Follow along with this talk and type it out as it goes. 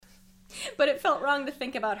But it felt wrong to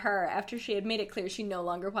think about her after she had made it clear she no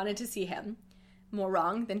longer wanted to see him. More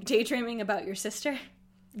wrong than daydreaming about your sister?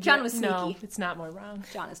 John was sneaky. No, it's not more wrong.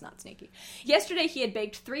 John is not sneaky. Yesterday he had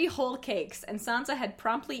baked 3 whole cakes, and Sansa had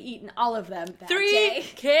promptly eaten all of them that 3 day.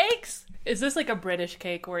 cakes? Is this like a British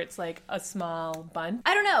cake where it's like a small bun?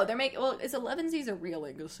 I don't know. Is Elevensies a real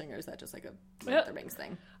English singer? Is that just like a Lord of the Rings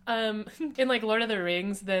thing? In like Lord of the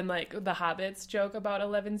Rings, then like the hobbits joke about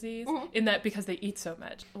Elevensies in that because they eat so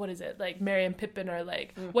much. What is it? Like Merry and Pippin are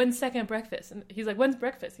like, when's second breakfast? And he's like, when's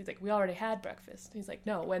breakfast? He's like, we already had breakfast. And he's like,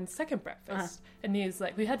 no, when's second breakfast? And he's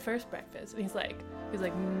like, we had first breakfast. And he's like,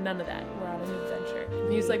 none of that. We're on an adventure.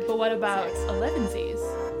 And he's like, but what about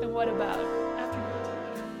Elevensies? And what about afternoon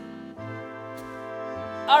tea?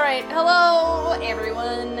 All right, hello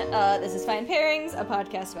everyone. This is Fine Pairings, a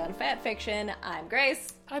podcast about fat fiction. I'm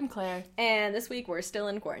Grace. I'm Claire. And this week we're still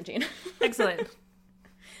in quarantine. Excellent.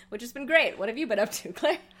 Which has been great. What have you been up to,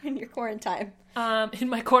 Claire, in your quarantine? In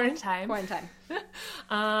my quarantine.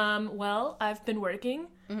 Well, I've been working,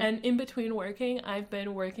 and in between working, I've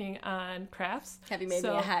been working on crafts. Have you made me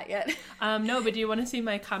a hat yet? No, but do you want to see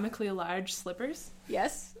my comically large slippers?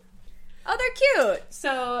 Yes. Oh, they're cute.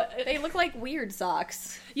 So They look like weird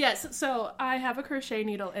socks. yes, so I have a crochet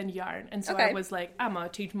needle and yarn, and so Okay. I was like, I'm gonna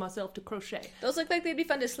teach myself to crochet. Those look like they'd be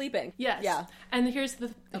fun to sleep in. Yes. Yeah. And here's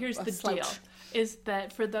the slouch. deal, is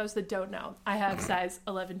that for those that don't know, I have size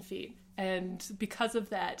 11 feet, and because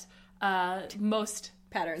of that, most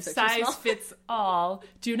Patterns are too size small. fits all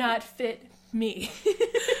do not fit me.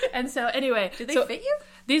 And so anyway, Do they fit you?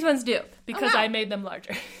 These ones do, because Oh, wow. I made them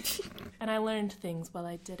larger. And I learned things while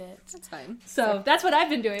I did it. That's fine. So that's what I've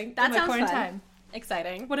been doing That in my sounds quarantine. fun.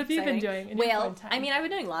 Exciting. What have you been doing in your quarantine? I mean, I've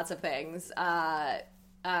been doing lots of things. I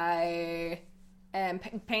am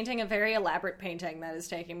painting a very elaborate painting that is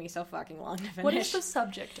taking me so fucking long to finish. What is the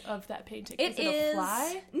subject of that painting? It is it a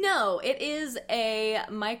fly? No, it is a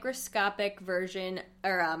microscopic version,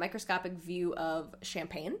 or a microscopic view of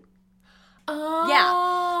champagne. Oh.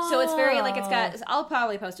 Yeah. So it's very, like, it's got, I'll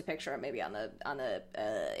probably post a picture maybe on the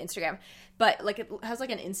Instagram, but like it has like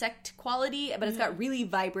an insect quality, but it's got really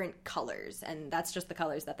vibrant colors, and that's just the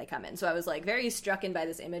colors that they come in. So I was like very struck in by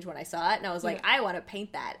this image when I saw it, and I was like, I want to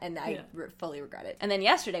paint that, and I fully regret it. And then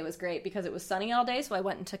yesterday was great because it was sunny all day, so I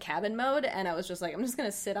went into cabin mode, and I was just like, I'm just going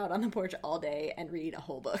to sit out on the porch all day and read a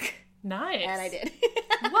whole book. Nice. And I did.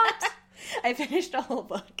 What? I finished a whole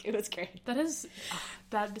book. It was great.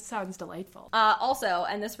 That sounds delightful. Also,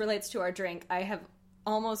 and this relates to our drink, I have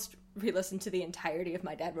almost re-listened to the entirety of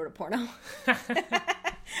My Dad Wrote a Porno,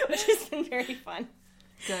 which has been very fun.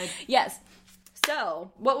 Good. Yes.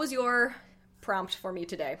 So, what was your prompt for me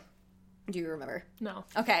today? Do you remember? No.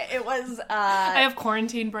 Okay, it was... I have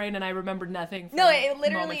quarantine brain and I remembered nothing from No, it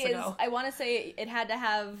literally moments is. ago. I want to say it had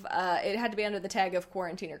to be under the tag of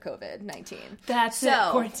quarantine or COVID-19. That's it,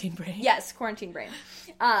 quarantine brain. Yes, quarantine brain.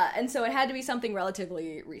 And so it had to be something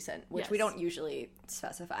relatively recent, which we Yes. don't usually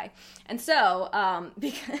specify. And so,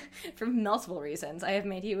 because, for multiple reasons, I have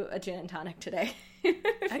made you a gin and tonic today.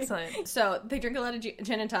 Excellent. So they drink a lot of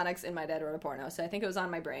gin and tonics in My Dad Wrote a Porno, so I think it was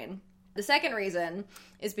on my brain. The second reason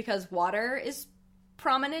is because water is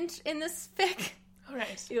prominent in this fic. All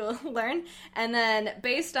right. You'll learn. And then,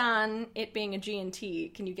 based on it being a G&T,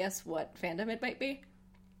 can you guess what fandom it might be?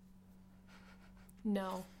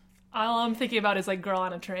 No. All I'm thinking about is like Girl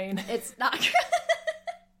on a Train. It's not.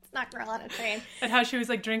 It's not Girl on a Train. And how she was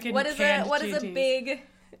like drinking What is a G&Ts. big?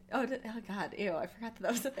 Oh God! Ew! I forgot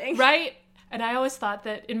that was a thing. Right? And I always thought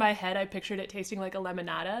that in my head I pictured it tasting like a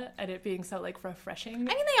limonada and it being so like refreshing. I mean,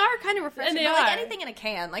 they are kind of refreshing. And they but like are. anything in a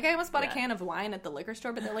can. Like I almost bought a can of wine at the liquor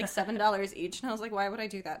store, but they're like $7 each, and I was like, why would I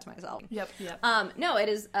do that to myself? Yep. No, it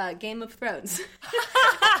is Game of Thrones.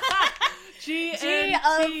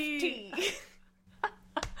 G&T.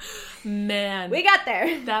 Man. We got there.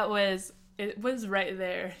 It was right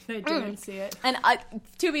there. I didn't see it. And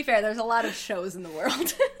to be fair, there's a lot of shows in the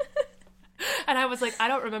world. And I was like, I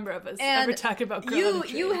don't remember of us ever talking about Girl on a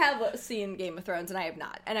Train. You have seen Game of Thrones, and I have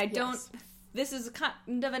not. And I don't... This is kind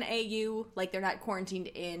of an AU, like they're not quarantined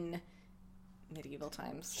in medieval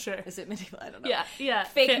times. Sure. Is it medieval? I don't know. Yeah.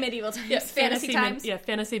 Fake medieval times. Yeah, fantasy times.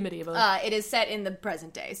 fantasy medieval. It is set in the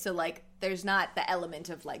present day, so like there's not the element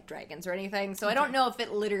of like dragons or anything. So I don't know if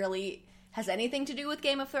it literally has anything to do with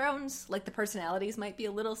Game of Thrones. Like the personalities might be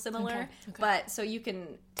a little similar, Okay. but so you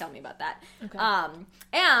can tell me about that. Okay.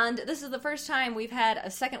 And this is the first time we've had a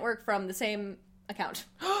second work from the same account.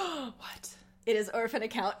 What? It is Orphan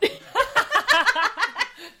account.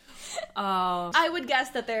 Oh. I would guess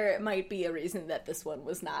that there might be a reason that this one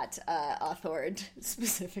was not authored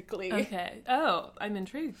specifically. Okay. Oh, I'm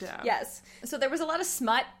intrigued now. Yes. So there was a lot of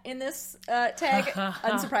smut in this tag,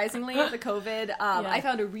 unsurprisingly, the COVID. I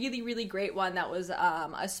found a really, really great one that was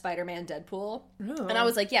a Spider-Man Deadpool. Ooh. And I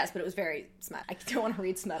was like, yes, but it was very smut. I don't want to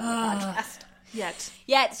read smut on the podcast.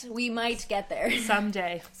 Yet, we might get there.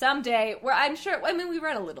 Someday. Where I'm sure, I mean, we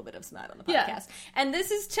read a little bit of smut on the podcast. Yeah. And this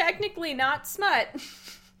is technically not smut.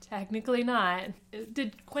 Technically not.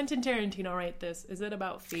 Did Quentin Tarantino write this? Is it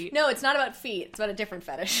about feet? No, it's not about feet. It's about a different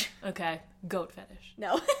fetish. Okay. Goat fetish.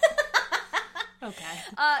 No. Okay.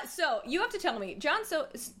 So, you have to tell me, Jon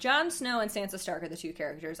Snow and Sansa Stark are the two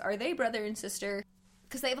characters. Are they brother and sister?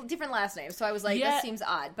 Because they have different last names, so I was like, this seems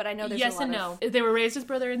odd, but I know there's yes a lot and no. They were raised as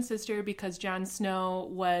brother and sister because Jon Snow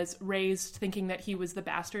was raised thinking that he was the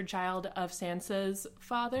bastard child of Sansa's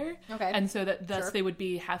father. Okay. And so that thus they would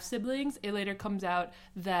be half-siblings. It later comes out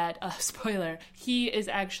that, spoiler, he is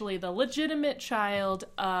actually the legitimate child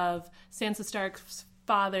of Sansa Stark's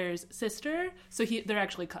father's sister, so they're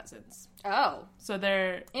actually cousins. Oh. So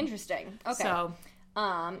they're... Interesting. Okay. So...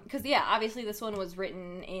 because obviously this one was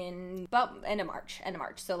written in about end of March,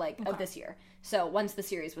 so like of this year. So once the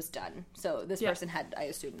series was done, so this person had, I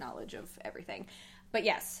assume, knowledge of everything. But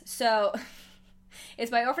yes, so it's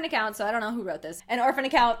by Orphan Account, so I don't know who wrote this. And Orphan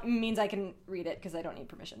Account means I can read it because I don't need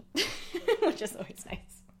permission, which is always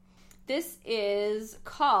nice. This is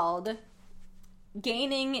called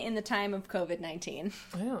Gaining in the Time of COVID-19.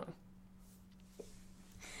 Oh.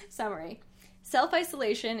 Summary.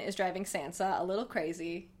 Self-isolation is driving Sansa a little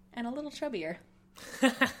crazy and a little chubbier.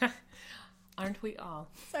 Aren't we all?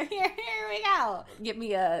 So here we go. Give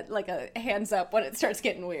me a hands up when it starts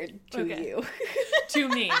getting weird to you. To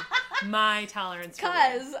me. My tolerance for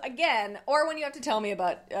Because, again, or when you have to tell me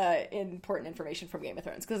about important information from Game of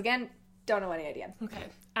Thrones. Because, again, don't know any idea. Okay.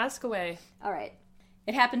 Ask away. All right.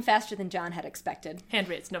 It happened faster than Jon had expected. Hand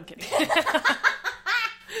raised. No, I'm kidding.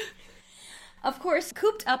 Of course,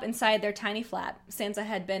 cooped up inside their tiny flat, Sansa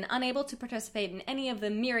had been unable to participate in any of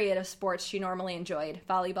the myriad of sports she normally enjoyed.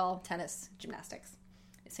 Volleyball, tennis, gymnastics.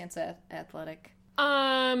 Is Sansa athletic?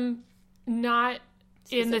 Not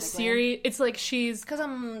in the series. It's like she's... Because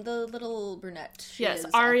I'm the little brunette. Yes,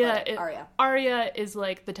 Arya is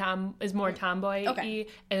like more tomboy-y, okay.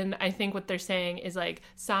 And I think what they're saying is like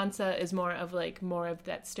Sansa is more of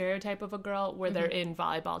that stereotype of a girl where they're in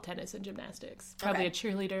volleyball, tennis, and gymnastics. Probably a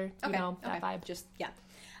cheerleader, you know, that vibe.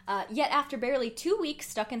 Yet after barely 2 weeks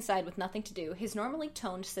stuck inside with nothing to do, his normally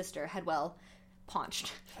toned sister had,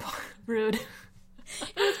 paunched. Rude.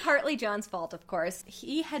 It was partly Jon's fault, of course.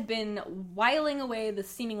 He had been whiling away the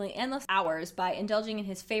seemingly endless hours by indulging in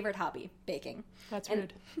his favorite hobby, baking. That's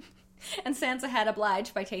rude. And Sansa had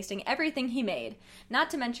obliged by tasting everything he made, not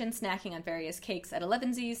to mention snacking on various cakes at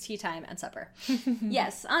elevensies, tea time, and supper.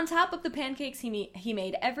 Yes, on top of the pancakes he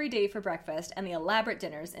made every day for breakfast and the elaborate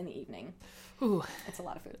dinners in the evening. Ooh. It's a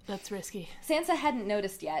lot of food. That's risky. Sansa hadn't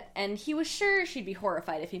noticed yet, and he was sure she'd be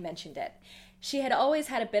horrified if he mentioned it. She had always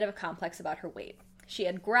had a bit of a complex about her weight. She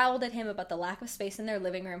had growled at him about the lack of space in their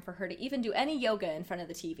living room for her to even do any yoga in front of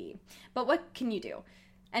the TV. But what can you do?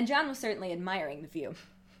 And Jon was certainly admiring the view.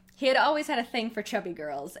 He had always had a thing for chubby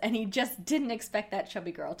girls, and he just didn't expect that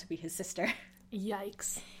chubby girl to be his sister.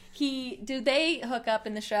 Yikes. Do they hook up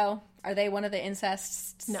in the show? Are they one of the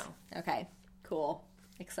incests? No. Okay, cool.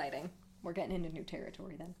 Exciting. We're getting into new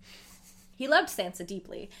territory then. He loved Sansa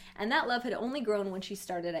deeply, and that love had only grown when she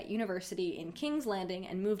started at university in King's Landing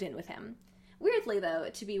and moved in with him. Weirdly, though,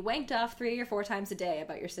 to be wanked off 3 or 4 times a day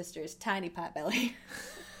about your sister's tiny pot belly.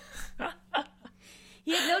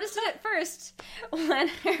 He had noticed it at first when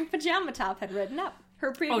her pajama top had ridden up.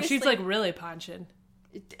 Her previously... Oh, she's like really punching.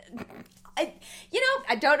 I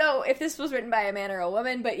don't know if this was written by a man or a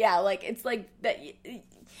woman, but yeah, like, it's like that.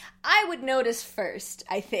 I would notice first,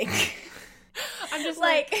 I think. I'm just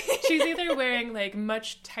like she's either wearing like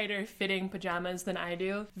much tighter fitting pajamas than I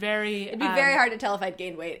do. It'd be very hard to tell if I'd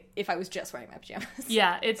gained weight if I was just wearing my pajamas.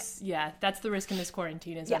 Yeah, that's the risk in this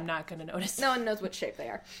quarantine is I'm not going to notice. No one knows what shape they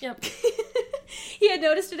are. Yep. He had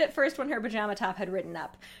noticed it at first when her pajama top had ridden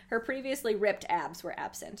up. Her previously ripped abs were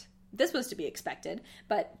absent. This was to be expected,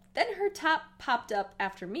 but then her top popped up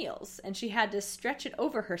after meals, and she had to stretch it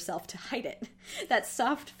over herself to hide it. That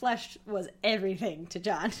soft flesh was everything to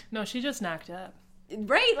Jon. No, she just knocked up.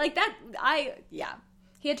 Right? Like that, yeah.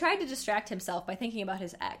 He had tried to distract himself by thinking about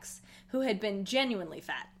his ex, who had been genuinely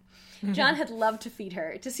fat. Jon had loved to feed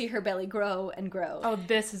her, to see her belly grow and grow. Oh,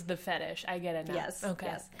 this is the fetish. I get it now. Yes. Okay.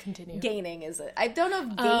 Yes. Continue. Gaining is I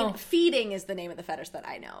don't know if feeding is the name of the fetish that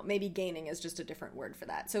I know. Maybe gaining is just a different word for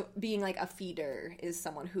that. So being like a feeder is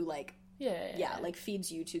someone who like Yeah, like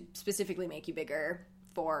feeds you to specifically make you bigger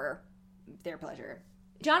for their pleasure.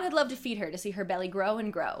 John had loved to feed her to see her belly grow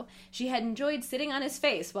and grow. She had enjoyed sitting on his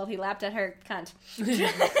face while he lapped at her cunt.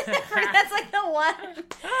 That's like the one.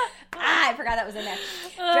 I forgot that was in there.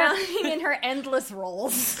 Drowning in her endless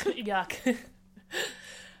rolls. Yuck.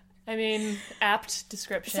 I mean, apt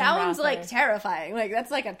description. Sounds like terrifying. Like,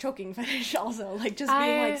 that's like a choking fetish also. Like, just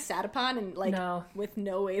being, like, sat upon and, like, with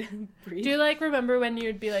no way to breathe. Do you, like, remember when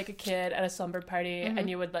you'd be, like, a kid at a slumber party and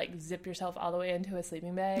you would, like, zip yourself all the way into a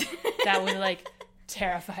sleeping bag? That would, like,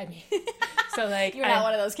 terrify me. So, like... You're not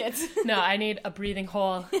one of those kids. No, I need a breathing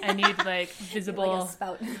hole. I need, like, visible... Like a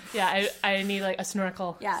spout. Yeah, I need, like, a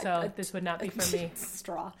snorkel. Yeah. So this would not be for me.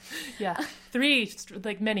 Straw. Yeah. 3,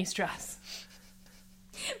 like, many straws.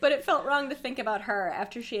 But it felt wrong to think about her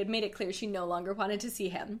after she had made it clear she no longer wanted to see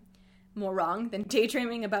him. More wrong than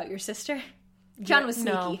daydreaming about your sister? John was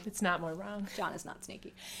sneaky. No, it's not more wrong. John is not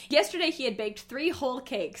sneaky. Yesterday he had baked 3 whole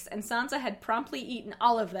cakes, and Sansa had promptly eaten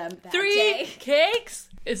all of them that 3 day. cakes?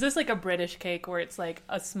 Is this like a British cake where it's like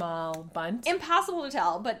a small bunt? Impossible to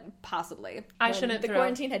tell, but possibly. The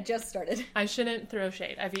quarantine had just started. I shouldn't throw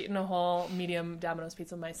shade. I've eaten a whole medium Domino's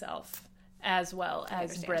pizza myself, as well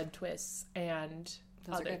as bread twists and...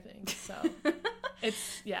 Those other things. So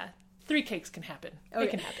it's 3 cakes can happen. Okay. It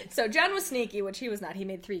can happen. So John was sneaky, which he was not. He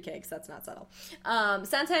made 3 cakes. That's not subtle.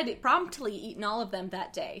 Sansa had promptly eaten all of them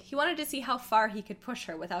that day. He wanted to see how far he could push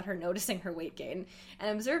her without her noticing her weight gain, and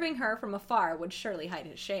observing her from afar would surely hide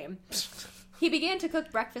his shame. He began to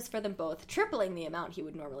cook breakfast for them both, tripling the amount he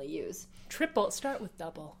would normally use. Triple? Start with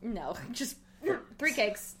double. No, just 3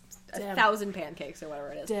 cakes. Damn. 1,000 pancakes or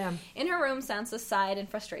whatever it is. Damn. In her room, Sansa sighed in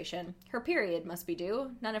frustration. Her period must be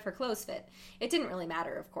due. None of her clothes fit. It didn't really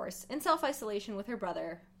matter, of course. In self-isolation with her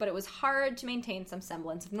brother, but it was hard to maintain some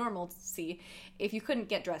semblance of normalcy if you couldn't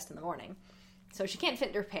get dressed in the morning. So she can't fit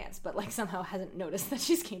into her pants, but like somehow hasn't noticed that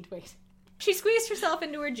she's gained weight. She squeezed herself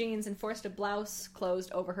into her jeans and forced a blouse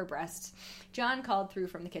closed over her breasts. John called through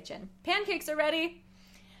from the kitchen. "Pancakes are ready!"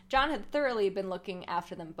 John had thoroughly been looking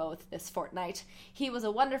after them both this fortnight. He was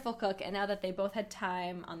a wonderful cook, and now that they both had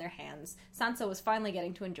time on their hands, Sansa was finally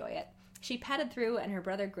getting to enjoy it. She patted through, and her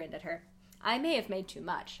brother grinned at her. "I may have made too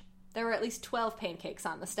much. There were at least 12 pancakes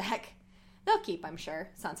on the stack." "They'll keep, I'm sure,"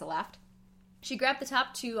 Sansa laughed. She grabbed the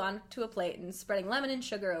top 2 onto a plate, and spreading lemon and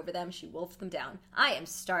sugar over them, she wolfed them down. "I am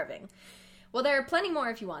starving." "Well, there are plenty more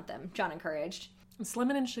if you want them," John encouraged. Is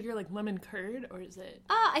lemon and sugar like lemon curd, or is it...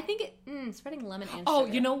 I think spreading lemon and sugar. Oh,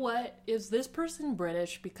 you know what? Is this person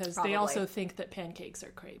British? Because Probably. They also think that pancakes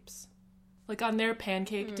are crepes. Like, on their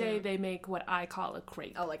pancake day, they make what I call a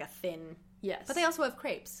crepe. Oh, like a thin... Yes. But they also have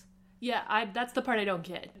crepes. Yeah, that's the part I don't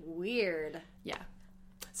get. Weird. Yeah.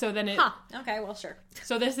 So then it... Huh. Okay, well, sure.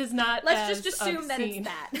 So this is not Let's just assume that it's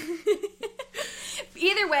that.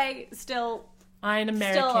 Either way, still... I'm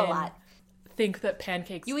American. Still a lot. Think that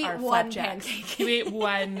pancakes you eat are one flapjacks. pancake. You eat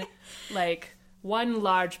one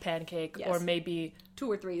large pancake, yes. or maybe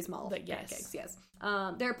 2 or 3 small yes. pancakes. Yes.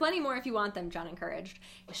 There are plenty more if you want them, John encouraged.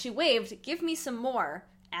 She waved, "Give me some more,"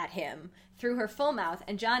 at him through her full mouth,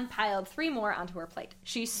 and John piled 3 more onto her plate.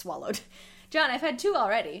 She swallowed. "John, I've had 2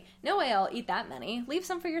 already. No way I'll eat that many. Leave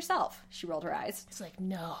some for yourself." She rolled her eyes. It's like,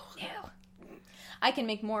 no. "I can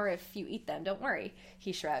make more if you eat them, don't worry,"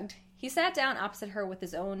 he shrugged. He sat down opposite her with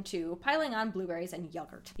his own 2, piling on blueberries and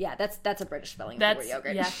yogurt. Yeah, that's a British spelling for word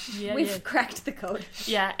yogurt. Yeah, We've cracked the code.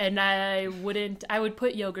 Yeah, and I would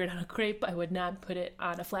put yogurt on a crepe. I would not put it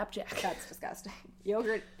on a flapjack. That's disgusting.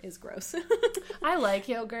 Yogurt is gross. I like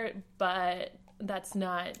yogurt, but that's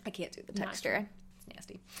not... I can't do the texture. It's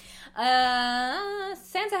nasty.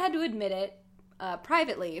 Sansa had to admit it.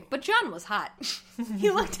 Privately, but John was hot. He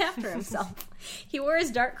looked after himself. He wore his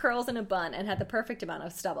dark curls in a bun and had the perfect amount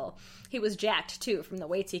of stubble. He was jacked, too, from the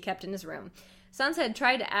weights he kept in his room. Sansa had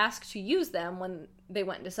tried to ask to use them when they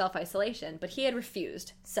went into self-isolation, but he had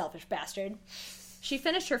refused. Selfish bastard. She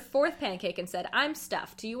finished her 4th pancake and said, "I'm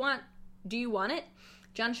stuffed. Do you want it?"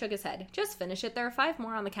 John shook his head. "Just finish it. There are 5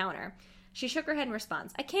 more on the counter." She shook her head in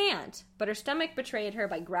response. "I can't." But her stomach betrayed her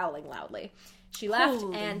by growling loudly. She laughed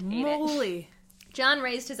and ate it. John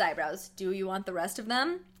raised his eyebrows. "Do you want the rest of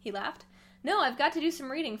them?" He laughed. "No, I've got to do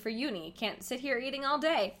some reading for uni. Can't sit here eating all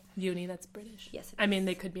day." Uni, that's British. Yes, I mean,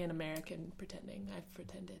 they could be an American pretending. I've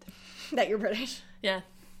pretended. That you're British? Yeah.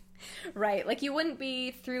 Right, like you wouldn't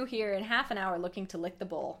be through here in half an hour looking to lick the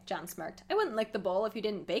bowl, John smirked. "I wouldn't lick the bowl if you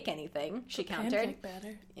didn't bake anything," she countered. Pancake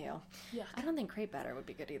batter. Ew. Yeah. I don't think crepe batter would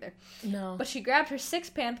be good either. No. But she grabbed her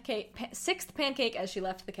 6th pancake as she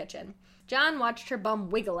left the kitchen. John watched her bum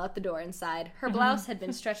wiggle out the door and sighed. Her blouse had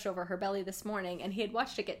been stretched over her belly this morning, and he had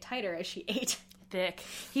watched it get tighter as she ate. thick.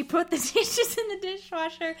 He put the dishes in the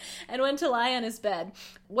dishwasher and went to lie on his bed.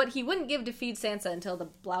 What he wouldn't give to feed Sansa until the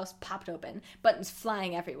blouse popped open, buttons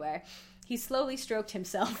flying everywhere. He slowly stroked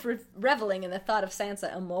himself, reveling in the thought of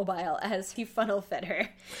Sansa immobile as he funnel-fed her.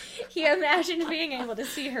 He imagined being able to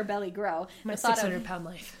see her belly grow. My 600-pound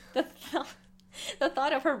life. The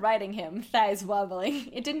thought of her riding him, thighs wobbling.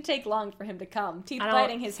 It didn't take long for him to come, teeth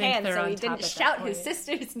biting his hand so he didn't shout his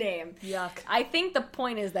sister's name. Yuck. I think the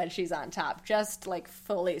point is that she's on top, just, like,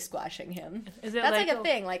 fully squashing him. Is it That's like a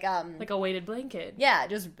thing, like a weighted blanket? Yeah,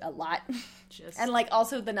 just a lot. Just... And, like,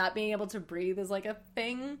 also the not being able to breathe is, like, a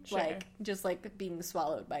thing. Sure. Like, just, like, being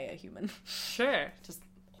swallowed by a human. Sure. Just...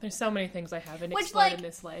 There's so many things I haven't Which, explored like, in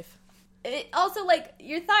this life. It also, like,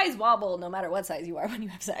 your thighs wobble no matter what size you are when you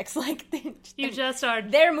have sex. Like, you just are...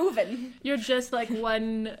 They're moving. You're just, like,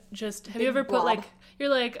 one... Just... Have you ever put, like... You're,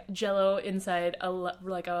 like, Jell-O inside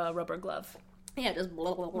a rubber glove. Yeah, just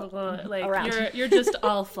blah, blah, blah, like around. You're just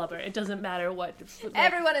all flubber. It doesn't matter what. Like,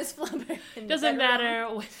 everyone is flubber. Doesn't matter.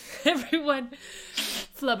 Everyone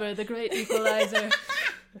flubber, the great equalizer.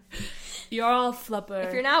 You're all flubber.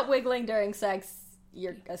 If you're not wiggling during sex,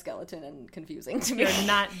 you're a skeleton and confusing to me. You're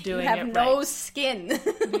not doing it right. You have no skin.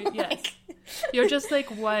 Yes, you're just like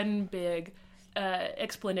one big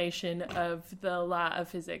explanation of the law of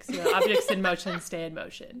physics. You know, objects in motion stay in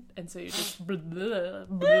motion, and so you're just blah, blah,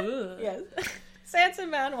 blah. Yes.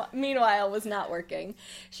 Sansa, meanwhile, was not working.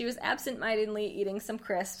 She was absent-mindedly eating some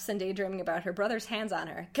crisps and daydreaming about her brother's hands on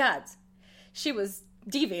her. Gods, she was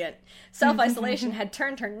deviant. Self-isolation had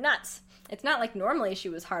turned her nuts. It's not like normally she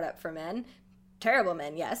was hard up for men. Terrible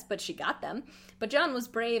men, yes, but she got them. But Jon was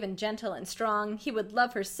brave and gentle and strong. He would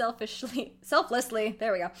love her selflessly.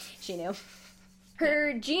 There we go. She knew.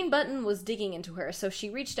 Her jean button was digging into her, so she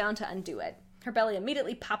reached down to undo it. Her belly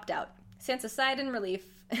immediately popped out. Sansa sighed in relief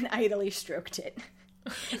and idly stroked it.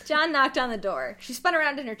 Jon knocked on the door. She spun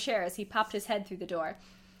around in her chair as he popped his head through the door.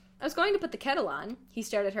 I was going to put the kettle on. He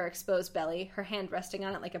stared at her exposed belly, her hand resting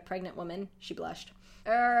on it like a pregnant woman. She blushed.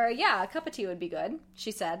 Yeah, a cup of tea would be good,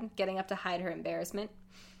 she said, getting up to hide her embarrassment.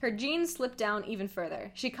 Her jeans slipped down even further.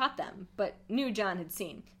 She caught them, but knew Jon had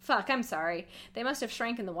seen. Fuck, I'm sorry. They must have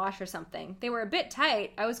shrank in the wash or something. They were a bit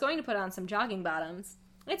tight. I was going to put on some jogging bottoms.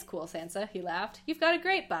 It's cool, Sansa, he laughed. You've got a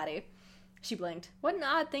great body. She blinked. What an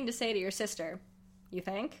odd thing to say to your sister. You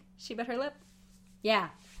think? She bit her lip. Yeah.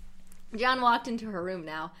 Jon walked into her room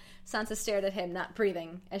now. Sansa stared at him, not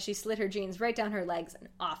breathing, as she slid her jeans right down her legs and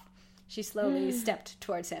off. She slowly stepped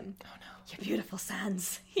towards him. Oh, no. You're beautiful,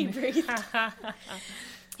 Sans, he breathed.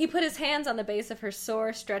 He put his hands on the base of her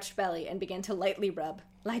sore, stretched belly and began to lightly rub.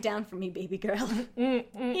 Lie down for me, baby girl. He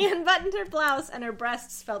unbuttoned her blouse and her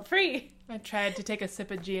breasts felt free. I tried to take a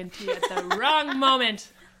sip of G&T at the wrong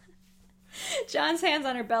moment. Jon's hands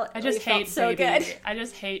on her belly. I just hate so baby. Good. I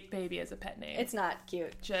just hate baby as a pet name. It's not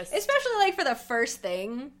cute. Just especially like for the first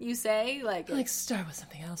thing you say, like start with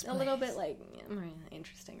something else. A little bit like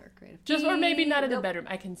interesting or creative. Just or maybe not in the bedroom.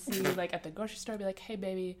 I can see like at the grocery store, be like, hey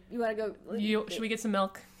baby, you want to go? Should we get some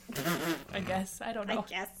milk? I guess I don't know. I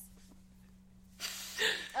guess.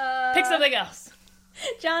 Pick something else.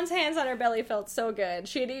 Jon's hands on her belly felt so good.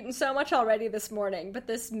 She had eaten so much already this morning, but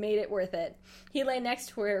this made it worth it. He lay next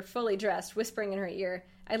to her, fully dressed, whispering in her ear,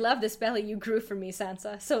 I love this belly you grew for me,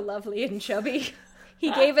 Sansa. So lovely and chubby. He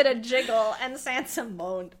gave it a jiggle, and Sansa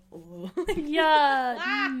moaned.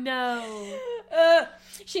 Yeah, no.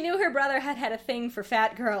 She knew her brother had had a thing for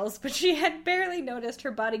fat girls, but she had barely noticed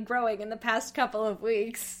her body growing in the past couple of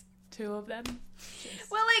weeks. 2 of them? Jeez.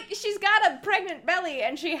 Well, like, she's got a pregnant belly,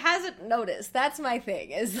 and she hasn't noticed. That's my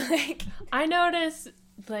thing, is, like... I notice,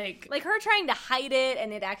 like... Like, her trying to hide it,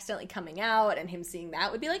 and it accidentally coming out, and him seeing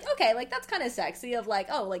that would be like, okay, like, that's kind of sexy, of, like,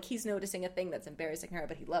 oh, like, he's noticing a thing that's embarrassing her,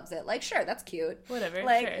 but he loves it. Like, sure, that's cute. Whatever,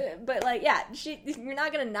 like, sure. But, like, yeah, you're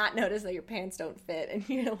not gonna not notice that your pants don't fit, and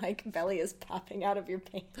your, like, belly is popping out of your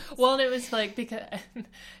pants. Well, and it was, like, because...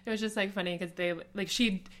 it was just, like, funny, because they, like,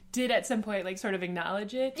 she... did at some point like sort of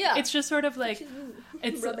acknowledge it. Yeah. It's just sort of like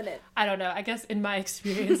it's rubbing it. I don't know. I guess in my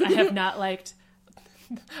experience I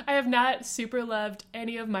have not super loved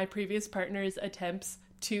any of my previous partners' attempts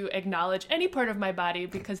to acknowledge any part of my body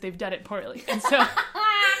because they've done it poorly. And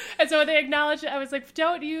so when they acknowledged it, I was like,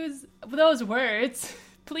 don't use those words.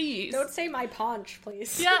 Please. Don't say my paunch,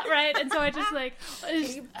 please. Yeah, right. And so I just like... Can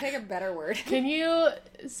you pick a better word? Can you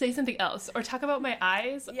say something else? Or talk about my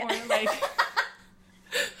eyes? Yeah. Or like...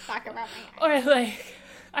 Talk about my eyes. Or like...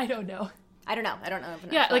 I don't know. I don't know.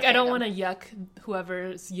 Yeah, like I don't want to yuck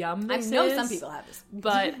whoever's yum this is. I know some people have this.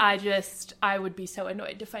 But I would be so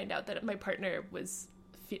annoyed to find out that my partner was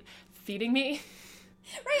feeding me.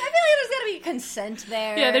 Right, I feel like there's gotta be consent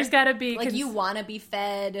there. Yeah, there's gotta be... Like, you want to be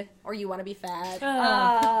fed, or you want to be fed.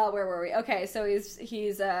 Where were we? Okay, so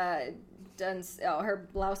he's done... Oh, her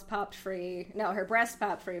blouse popped free. No, her breast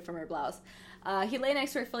popped free from her blouse. He lay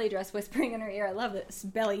next to her fully dressed, whispering in her ear, "I love this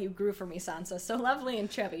belly you grew for me, Sansa. So lovely and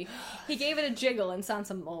chubby." He gave it a jiggle, and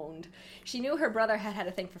Sansa moaned. She knew her brother had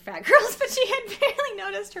a thing for fat girls, but she had barely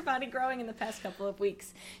noticed her body growing in the past couple of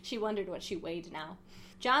weeks. She wondered what she weighed now.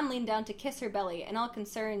 Jon leaned down to kiss her belly, and all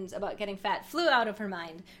concerns about getting fat flew out of her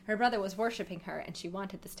mind. Her brother was worshipping her, and she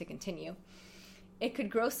wanted this to continue. "It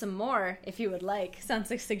could grow some more, if you would like,"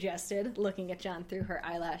 Sansa suggested, looking at Jon through her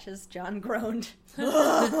eyelashes. Jon groaned.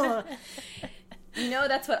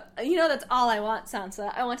 That's all I want,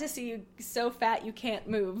 Sansa. I want to see you so fat you can't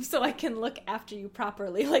move, so I can look after you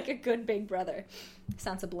properly, like a good big brother.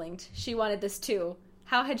 Sansa blinked. She wanted this too.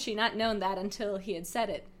 How had she not known that until he had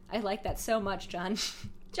said it? "I like that so much, Jon."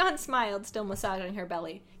 Jon smiled, still massaging her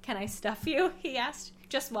belly. "Can I stuff you?" he asked.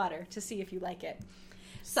 "Just water, to see if you like it."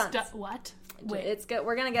 Sansa. What? Wait. It's good.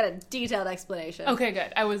 We're gonna get a detailed explanation. Okay,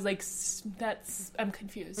 good. I was like, I'm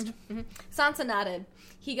confused. Mm-hmm. Sansa nodded.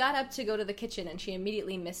 He got up to go to the kitchen, and she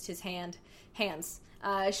immediately missed his hands.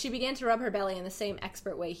 She began to rub her belly in the same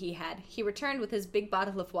expert way he had. He returned with his big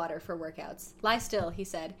bottle of water for workouts. "Lie still," he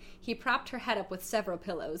said. He propped her head up with several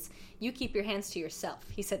pillows. "You keep your hands to yourself,"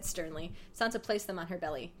 he said sternly. Sansa placed them on her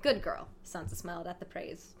belly. "Good girl." Sansa smiled at the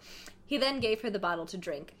praise. He then gave her the bottle to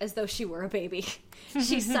drink, as though she were a baby.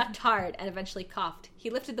 She sucked hard and eventually coughed. He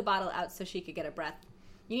lifted the bottle out so she could get a breath.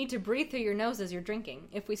 "You need to breathe through your nose as you're drinking.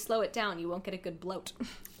 If we slow it down, you won't get a good bloat."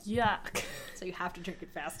 Yuck. So you have to drink it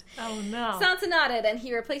fast. Oh, no. Sansa nodded, and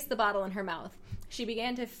he replaced the bottle in her mouth. She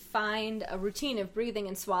began to find a routine of breathing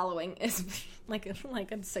and swallowing, like a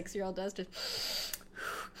 6-year-old does.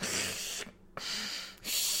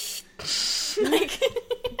 Like...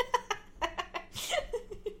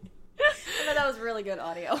 I thought that was really good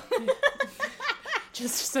audio.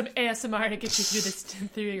 Just some ASMR to get you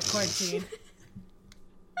through your quarantine.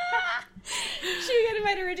 She began to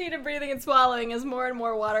find a routine of breathing and swallowing as more and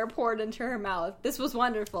more water poured into her mouth. This was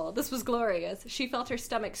wonderful. This was glorious. She felt her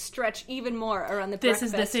stomach stretch even more around the breakfast.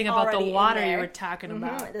 This is the thing about the water you were talking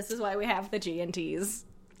about. Mm-hmm. This is why we have the G&Ts.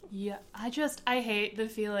 Yeah, I hate the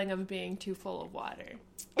feeling of being too full of water.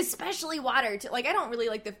 Especially water. I don't really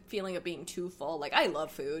like the feeling of being too full. Like, I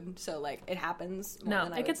love food, so, it happens more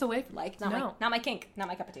than I it gets away from not my kink. Not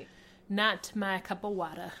my cup of tea. Not my cup of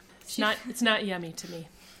water. It's not yummy to me.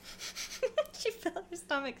 She felt her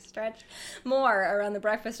stomach stretch more around the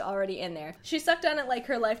breakfast already in there. She sucked on it like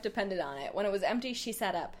her life depended on it. When it was empty, she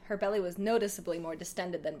sat up. Her belly was noticeably more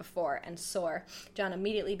distended than before, and sore. Jon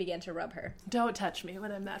immediately began to rub her. "Don't touch me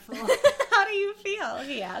when I'm that full." "How do you feel?"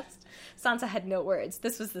 he asked. Sansa had no words.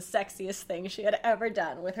 This was the sexiest thing she had ever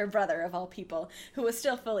done with her brother, of all people, who was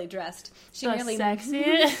still fully dressed.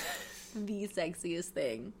 Sexiest? The sexiest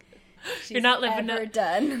thing. You're not living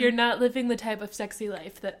done. You're not living the type of sexy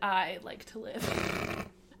life that I like to live.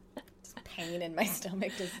 Pain in my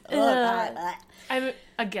stomach. Just I'm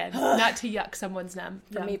again not to yuck someone's yum.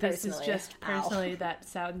 For me personally, this is just personally that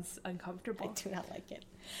sounds uncomfortable. I do not like it.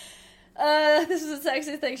 This was the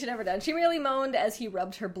sexiest thing she'd ever done. She merely moaned as he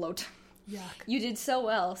rubbed her bloat. Yuck. "You did so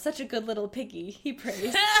well. Such a good little piggy," he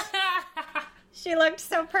praised. She looked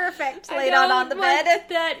so perfect, laid out on the bed. I don't like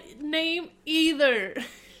that name either.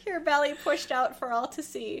 Her belly pushed out for all to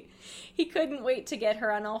see. He couldn't wait to get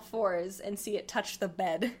her on all fours and see it touch the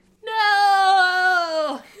bed.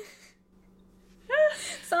 No!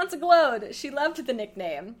 Sansa glowed. She loved the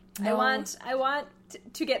nickname. No. I want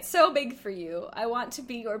to get so big for you. I want to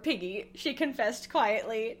be your piggy," she confessed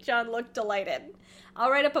quietly. Jon looked delighted. "I'll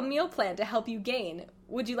write up a meal plan to help you gain.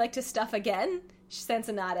 Would you like to stuff again?"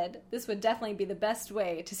 Sansa nodded. This would definitely be the best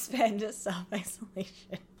way to spend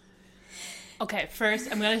self-isolation. Okay,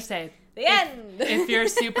 first, I'm going to say... The end! If you're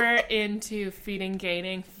super into feeding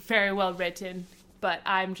gaining, very well written, but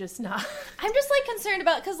I'm just not. I'm just, concerned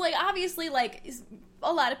about... Because, obviously,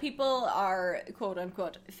 a lot of people are,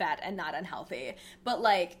 quote-unquote, fat and not unhealthy. But,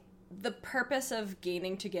 the purpose of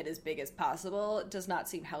gaining to get as big as possible does not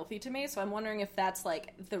seem healthy to me, so I'm wondering if that's,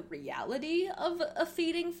 the reality of a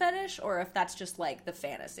feeding fetish, or if that's just, the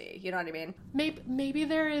fantasy. You know what I mean? Maybe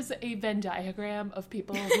there is a Venn diagram of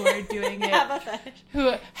people who are doing it. Have a fetish.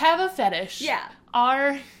 Who have a fetish. Yeah.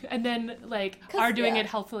 Are doing it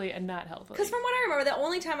healthily and not healthily. Because from what I remember, the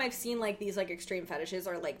only time I've seen, these, extreme fetishes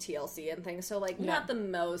are, TLC and things, so, not the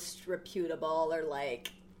most reputable or,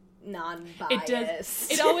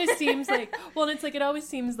 non-biased. It always seems it always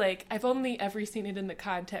seems like I've only ever seen it in the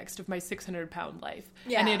context of my 600-pound life.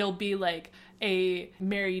 Yeah. And it'll be a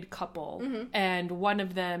married couple, and one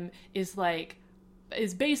of them is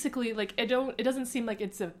is basically like, it doesn't seem like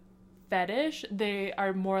it's a fetish. They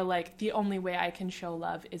are more like, the only way I can show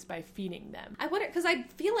love is by feeding them. I wonder, because I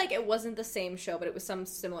feel like it wasn't the same show, but it was some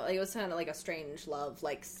similar, like, it was kind of like a strange love,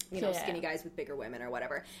 like, you know, skinny guys with bigger women or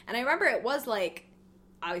whatever. And I remember it was like,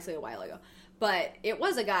 obviously a while ago, but it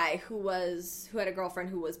was a guy who had a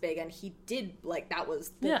girlfriend who was big, and he did, like, that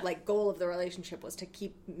was the like goal of the relationship, was to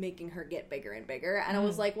keep making her get bigger and bigger. And I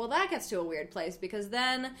was like, well, that gets to a weird place, because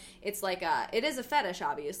then it's like it is a fetish,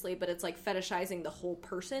 obviously, but it's like fetishizing the whole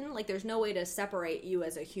person. Like, there's no way to separate you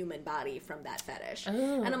as a human body from that fetish.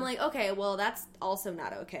 And I'm like, okay, well, that's also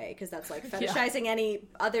not okay, because that's like fetishizing any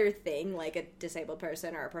other thing, like a disabled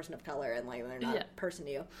person or a person of color, and like they're not a person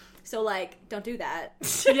to you. So, like, don't do that.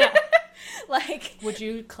 Yeah. Like, would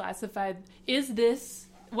you classify, was this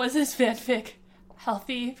fanfic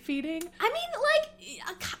healthy feeding? I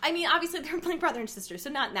mean, obviously they're playing brother and sister,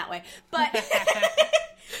 so not in that way. But, but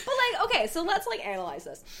like, okay, so let's like analyze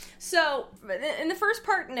this. So, in the first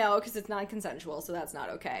part, no, because it's non-consensual, so that's not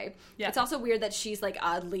okay. Yeah. It's also weird that she's like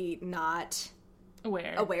oddly not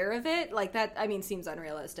aware of it. Like, that, I mean, seems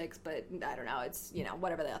unrealistic, but I don't know. It's, you know,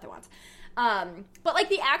 whatever the author wants. But like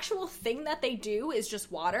the actual thing that they do is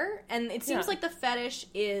just water, and it seems like the fetish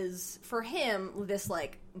is, for him, this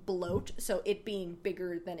like bloat, so it being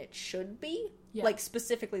bigger than it should be, like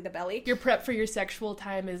specifically the belly. Your prep for your sexual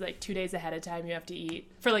time is like 2 days ahead of time. You have to eat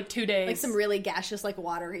for like 2 days, like some really gaseous, like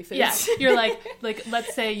watery foods. Yeah, you're like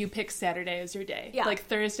let's say you pick Saturday as your day. Yeah. Like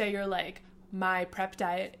Thursday, you're like, my prep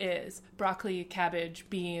diet is broccoli, cabbage,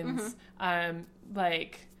 beans,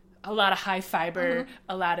 like a lot of high fiber,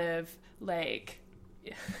 a lot of like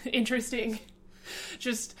interesting,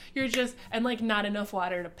 and like not enough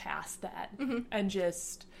water to pass that, and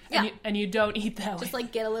just and you don't eat that just way.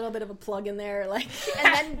 Like get a little bit of a plug in there, like,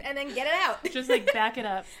 and then get it out. Just like back it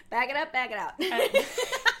up, back it out.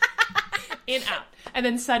 In, out. And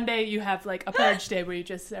then Sunday you have like a purge day where you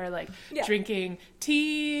just are like drinking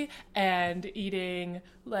tea and eating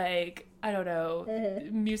like, I don't know,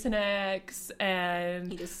 Mucinex,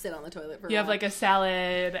 and you just sit on the toilet for a you while. have like a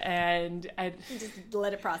salad and just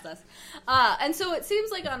let it process. And so it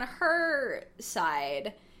seems like on her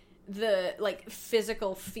side, the like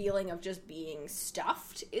physical feeling of just being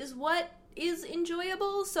stuffed is what is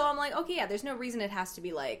enjoyable. So I'm like, okay, yeah, there's no reason it has to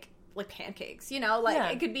be like pancakes, you know,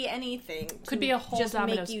 like it could be anything. Could be a whole just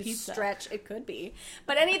Domino's make you pizza. Stretch. It could be,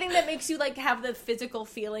 but anything that makes you like have the physical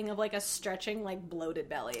feeling of like a stretching, like bloated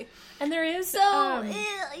belly. And there is so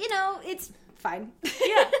you know, it's fine.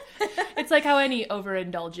 Yeah, it's like how any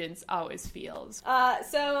overindulgence always feels.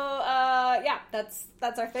 Yeah, that's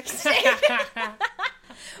our fix.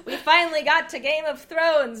 We finally got to Game of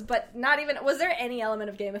Thrones, but not even. Was there any element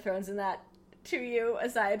of Game of Thrones in that to you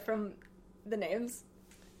aside from the names?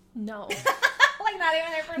 No. Like not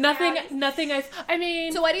even their personalities? Nothing. I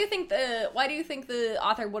mean. So why do you think the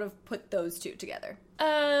author would have put those two together?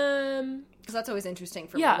 Because that's always interesting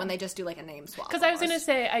for me when they just do like a name swap. Because I was gonna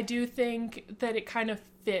say, I do think that it kind of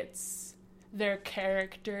fits their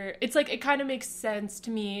character. It's like, it kind of makes sense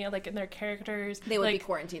to me, like in their characters. They would like, be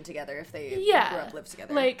quarantined together if they grew up, lived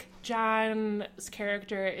together. Like John's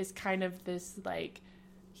character is kind of this like,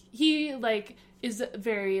 he like is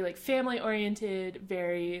very like family oriented,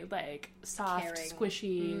 very like soft,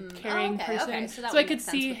 squishy, caring person. Okay. So I could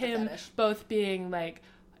see him both being like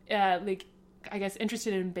I guess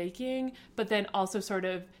interested in baking, but then also sort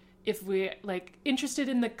of, if we like interested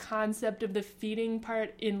in the concept of the feeding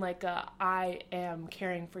part in like a I am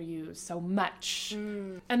caring for you so much.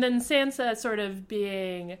 And then Sansa sort of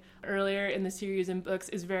being earlier in the series and books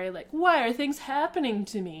is very like, why are things happening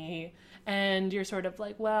to me? And you're sort of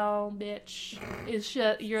like, well, bitch,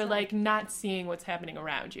 you're like not seeing what's happening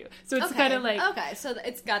around you. So it's kind of like, okay, so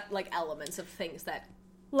it's got like elements of things that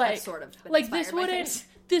like have sort of been like this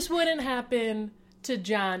wouldn't happen to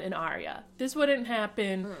Jon and Arya. This wouldn't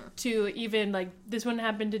happen to even like this wouldn't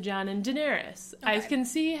happen to Jon and Daenerys. Okay. I can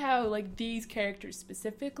see how like these characters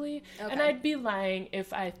specifically, and I'd be lying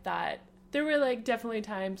if I thought. There were, like, definitely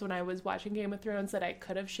times when I was watching Game of Thrones that I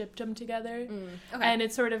could have shipped them together. Okay. And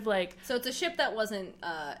it's sort of like... So it's a ship that wasn't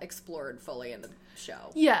explored fully in the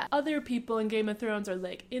show. Yeah. Other people in Game of Thrones are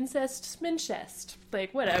like, incest, smincest.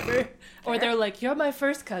 Like, whatever. Or they're like, you're my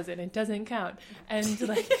first cousin. It doesn't count. And,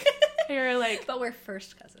 like... You're like... But we're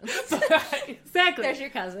first cousins. Exactly. There's your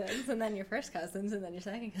cousins, and then your first cousins, and then your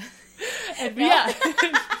second cousins. And, yeah.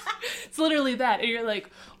 It's literally that. And you're like,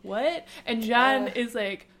 what? And Jon is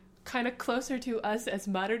like... kind of closer to us as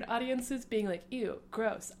modern audiences being like, ew,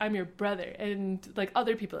 gross, I'm your brother. And like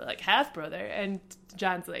other people are like, half brother. And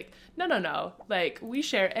Jon's like, no, like we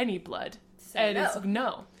share any blood. and it's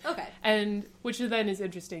no. Okay. And which then is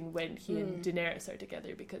interesting when he and Daenerys are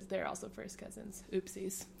together because they're also first cousins.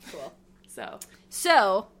 Oopsies. Cool. So,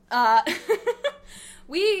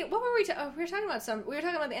 we were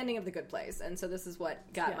talking about the ending of The Good Place, and so this is what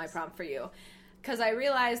got my prompt for you, because I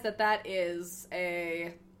realized that is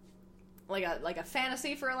a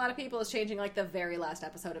fantasy for a lot of people, is changing like the very last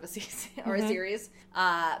episode of a season or a series.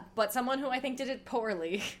 But someone who I think did it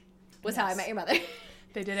poorly was How I Met Your Mother.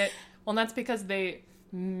 They did it. Well, and that's because they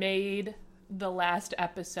made the last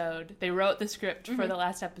episode. They wrote the script for the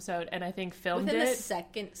last episode, and I think filmed within the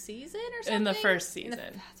second season or something? In the first season.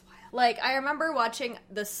 That's wild. Like, I remember watching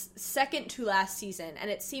the second to last season, and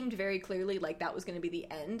it seemed very clearly like that was going to be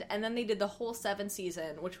the end. And then they did the whole 7th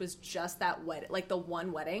season, which was just that the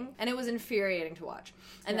one wedding, and it was infuriating to watch.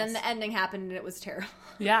 And then the ending happened, and it was terrible.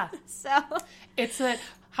 Yeah. So it's that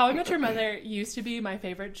How I Met Your Mother used to be my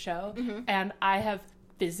favorite show, and I have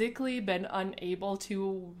physically been unable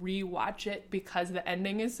to rewatch it because the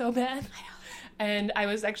ending is so bad. I know. And I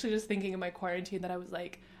was actually just thinking in my quarantine that I was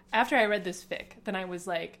like, after I read this fic, then I was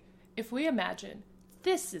like, if we imagine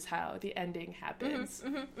this is how the ending happens,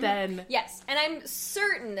 then... Yes, and I'm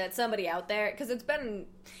certain that somebody out there, because it's been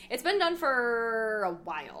done for a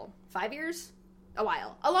while. 5 years? A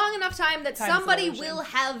while. A long enough time that somebody will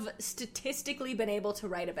have statistically been able to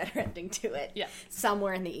write a better ending to it. Yeah.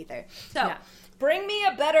 Somewhere in the ether. So, bring me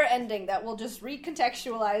a better ending that will just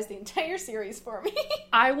recontextualize the entire series for me.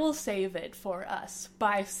 I will save it for us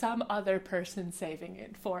by some other person saving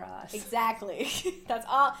it for us. Exactly. That's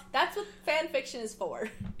all. That's what fan fiction is for.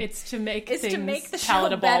 It's to make things the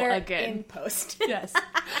palatable show better again. In post. Yes.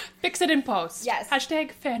 Fix it in post. Yes.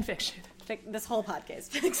 Hashtag fan fiction. This whole podcast.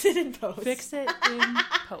 Fix it in post. Fix it in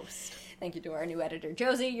post. Thank you to our new editor,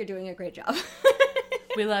 Josie. You're doing a great job.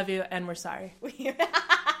 We love you, and we're sorry.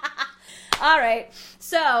 All right.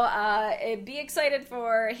 So, be excited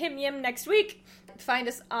for Him Yim next week. Find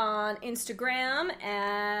us on Instagram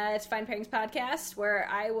at Fine Pairings Podcast, where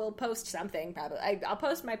I will post something. Probably, I'll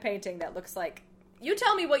post my painting that looks like. You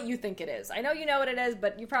tell me what you think it is. I know you know what it is,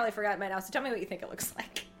 but you probably forgot by now. So tell me what you think it looks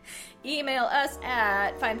like. Email us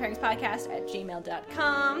at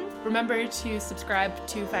finepairings@gmail.com. Remember to subscribe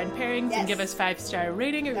to Fine Pairings and give us 5-star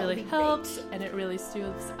rating. It really helps, and it really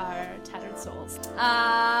soothes our tattered souls. And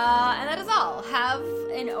that is all. Have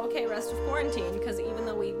an okay rest of quarantine, because even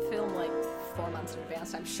though we film like 4 months in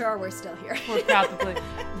advance, I'm sure we're still here.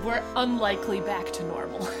 We're unlikely back to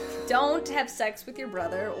normal. Don't have sex with your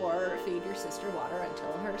brother or feed your sister water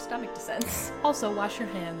until her stomach descends. Also, wash your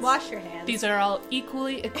hands. Wash your hands. These are all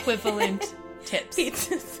equally equivalent tips.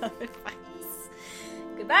 Pieces of advice.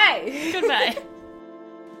 Goodbye. Goodbye.